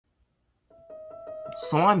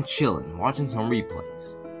So I'm chilling, watching some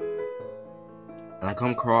replays. And I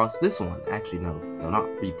come across this one. Actually, no, not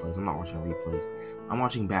replays. I'm not watching replays. I'm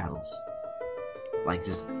watching battles. Like,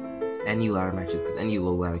 just NU ladder matches, because NU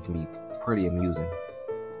low ladder can be pretty amusing.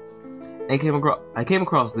 And I came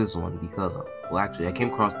across this one because, I came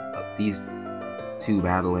across these two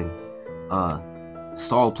battling.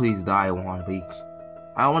 Pls Die won, but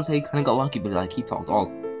I don't want to say he kind of got lucky, but like he talked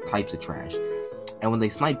all types of trash. And when they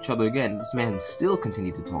sniped each other again, this man still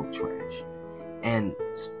continued to talk trash. And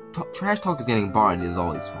trash talk is getting bodied is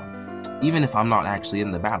always fun. Even if I'm not actually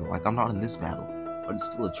in the battle, like I'm not in this battle, but it's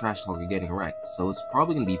still a trash talker getting wrecked. So it's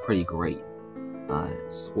probably going to be pretty great.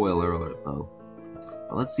 Spoiler alert though.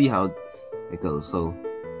 But let's see how it goes. So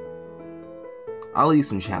I'll leave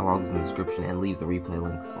some chat logs in the description and leave the replay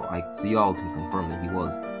link so y'all can confirm that he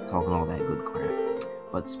was talking all that good crap.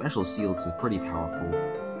 But Special Steelix is pretty powerful.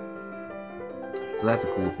 So that's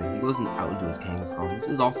a cool thing. He goes out into his Kangaskhan. This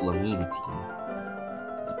is also a meme team.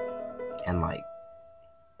 And like,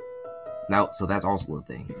 now, so that's also a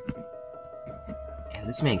thing. And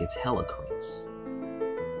this man gets hella crits.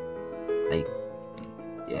 Like,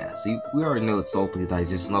 yeah, see, we already know that Pls Die is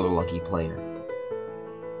just another lucky player.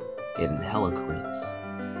 Getting hella crits.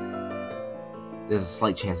 There's a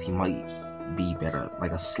slight chance he might be better.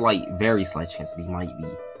 Like a slight, very slight chance that he might be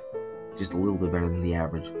just a little bit better than the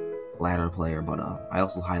average ladder player, but I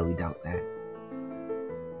also highly doubt that.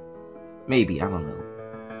 Maybe, I don't know.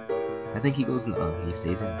 I think he goes in, he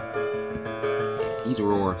stays in. Yeah, he's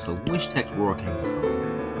Roar, so Wish Tech Roar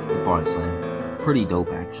Kangaskhan with Body Slam. Pretty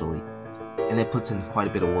dope, actually. And it puts in quite a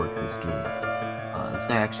bit of work this game. This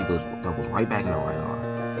guy actually doubles right back into right arm.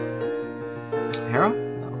 Hera?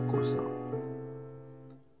 No, of course not.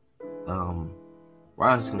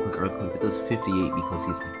 Right, I'm just gonna click Earthquake. That does 58 because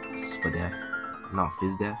he's like Spadef, not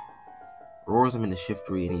Fizdef. Roars him into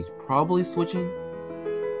Shiftry, and he's probably switching.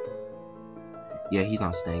 Yeah, he's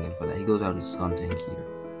not staying in for that. He goes out into Skuntank here.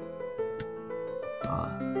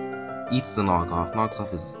 Eats the knockoff. Knocks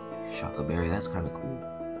off his Shaka Berry. That's kind of cool.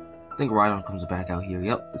 I think Rhydon comes back out here.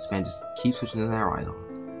 Yep, this man just keeps switching to that Rhydon.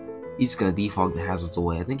 He's just gonna defog the hazards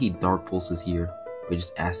away. I think he Dark Pulses here, or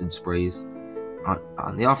just Acid Sprays.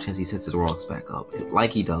 On the off chance he sets his rocks back up,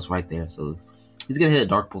 like he does right there. So he's gonna hit a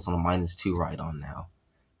Dark Pulse on a -2 Rhydon now.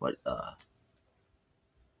 But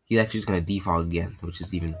he's actually just gonna defog again, which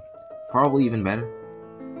is probably even better.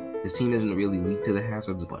 His team isn't really weak to the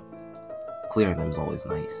hazards, but clearing them is always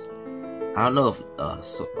nice. I don't know if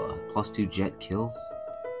 +2 Jet kills.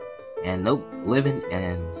 And nope, living,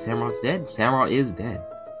 and Samurot's dead. Samurot is dead.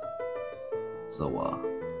 So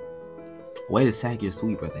way to sack your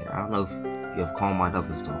sweeper there. I don't know if you have Calm Mind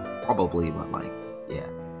other stuff. Probably, but like, yeah.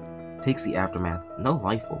 Takes the Aftermath. No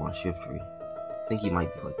life orb on Shiftry. I think he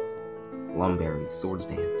might be like Lumberry, Swords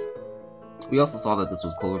Dance. We also saw that this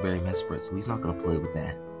was Cloverberry Mesprit, so he's not gonna play with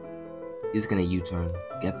that. He's gonna U-turn,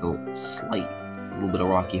 get the slight little bit of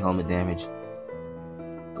Rocky Helmet damage.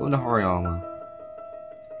 Go into Hariyama.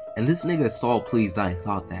 And this nigga Pls Die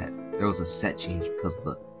thought that there was a set change because of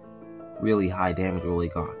the really high damage roll he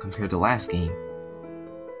got compared to last game.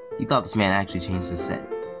 He thought this man actually changed his set,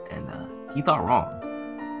 and he thought wrong,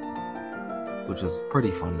 which was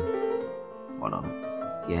pretty funny. But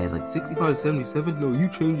yeah, he's like 65-77. No, you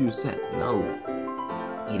changed your set. No,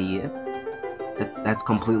 idiot. That's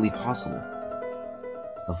completely possible.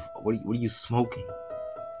 What are you smoking?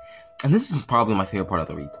 And this is probably my favorite part of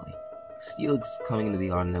the replay. Steelix coming into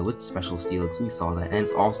the Arno with Special Steelix, we saw that, and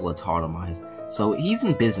it's also a Totemize. So he's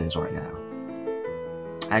in business right now.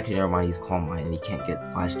 Actually, never mind, he's Calm Mind, and he can't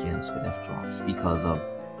get Flash Cannon Spadef drops because of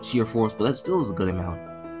sheer force, but that still is a good amount.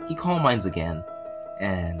 He Calm Minds again,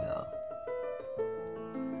 and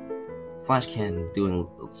Flash Cannon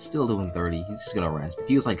still doing 30. He's just gonna rest. If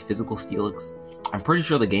he was like physical Steelix, I'm pretty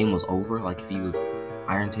sure the game was over. Like if he was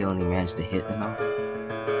Iron Tail and he managed to hit enough,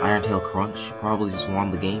 Iron Tail Crunch probably just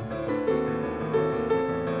won the game.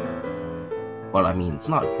 But I mean, it's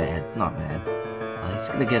not bad, he's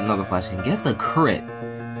gonna get another Flash Cannon. Get the crit!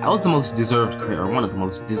 That was the most deserved crit, or one of the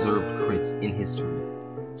most deserved crits in history.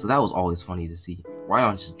 So that was always funny to see.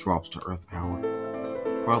 Rhydon just drops to Earth Power.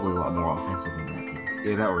 Probably a lot more offensive in that case.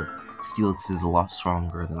 Either that or Steelix is a lot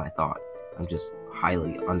stronger than I thought. I'm just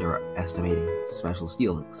highly underestimating Special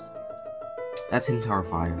Steelix. That's Hidden Power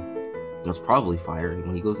Fire. And it's probably Fire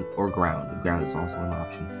when he goes in, or Ground. Ground is also an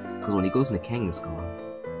option. Because when he goes into Kangaskhan,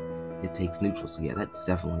 it takes neutral, so yeah, that's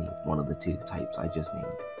definitely one of the two types I just named.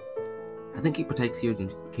 I think he protects here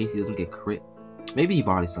in case he doesn't get crit. Maybe he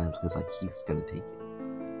body slams because like he's gonna take it.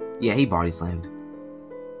 Yeah, he body slammed.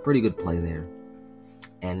 Pretty good play there.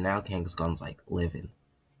 And now Kangaskhan's like living.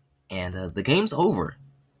 And the game's over.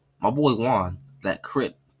 My boy won. that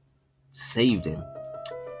crit saved him.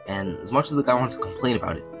 And as much as the guy wanted to complain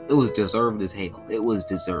about it, it was deserved as hell. It was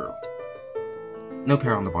deserved. No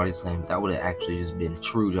parry on the body slam. That would have actually just been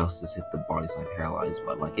true justice if the body slam paralyzed,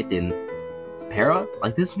 but like it didn't. Para?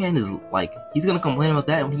 Like this man is like, he's gonna complain about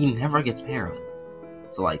that when he never gets parried.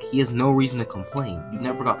 So like, he has no reason to complain. You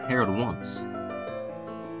never got parried once.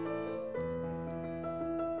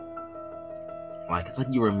 Like, it's like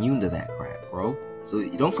you're immune to that crap, bro. So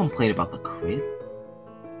you don't complain about the crit.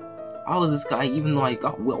 How does this guy, even though I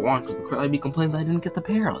got what won because the crit, I'd be complaining that I didn't get the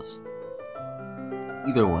parries?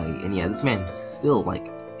 Either way, and yeah, this man's still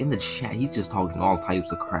like in the chat. He's just talking all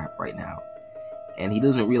types of crap right now, and he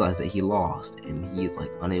doesn't realize that he lost, and he is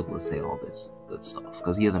like unable to say all this good stuff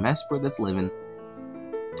because he has a master that's living.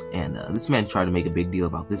 And this man tried to make a big deal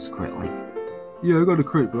about this crit, like, yeah, I got a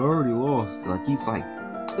crit, but I already lost. Like, he's like,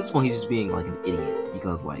 at this point, he's just being like an idiot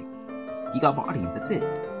because like he got bodied. That's it.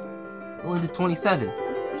 He only did 27.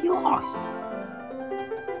 He lost.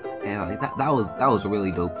 And like that was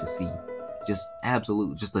really dope to see. Just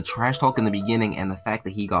the trash talk in the beginning and the fact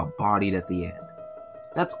that he got bodied at the end.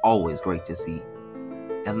 That's always great to see.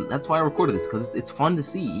 And that's why I recorded this, because it's fun to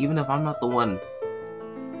see, even if I'm not the one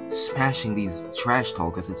smashing these trash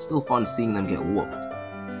talkers, it's still fun seeing them get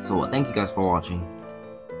whooped. So thank you guys for watching.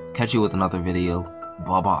 Catch you with another video.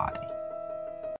 Bye bye.